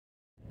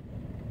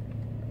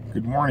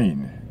Good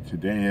morning.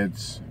 Today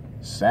it's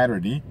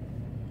Saturday,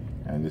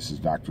 and this is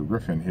Dr.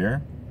 Griffin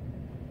here.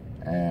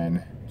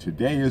 And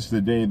today is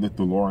the day that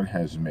the Lord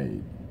has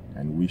made,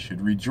 and we should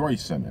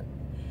rejoice in it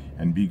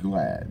and be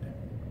glad.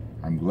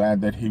 I'm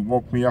glad that He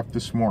woke me up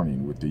this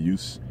morning with the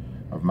use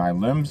of my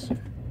limbs,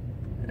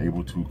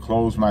 able to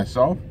clothe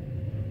myself,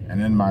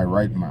 and in my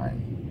right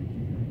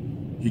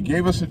mind. He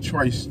gave us a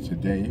choice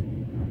today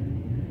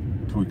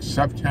to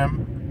accept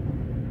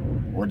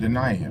Him or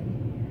deny Him.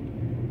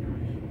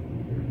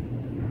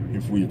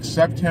 If we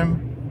accept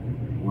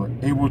Him, we're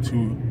able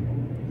to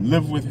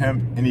live with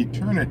Him in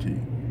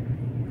eternity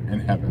in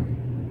heaven.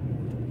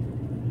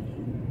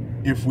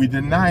 If we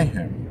deny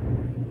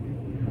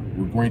Him,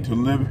 we're going to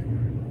live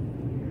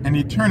in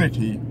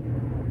eternity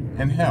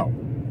in hell.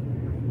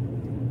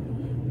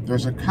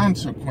 There's a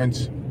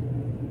consequence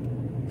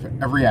for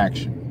every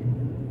action.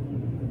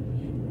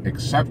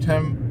 Accept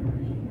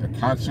Him, the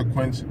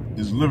consequence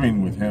is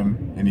living with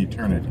Him in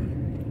eternity.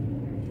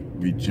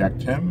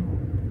 Reject Him,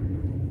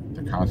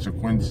 the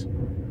consequence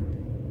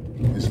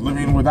is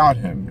living without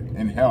Him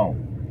in hell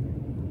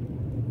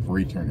for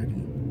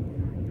eternity.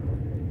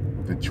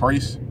 The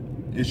choice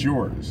is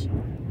yours.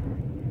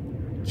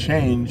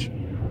 Change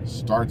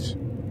starts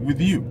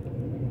with you.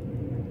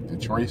 The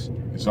choice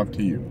is up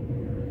to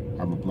you.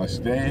 Have a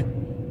blessed day.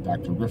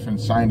 Dr. Griffin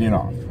signing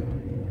off.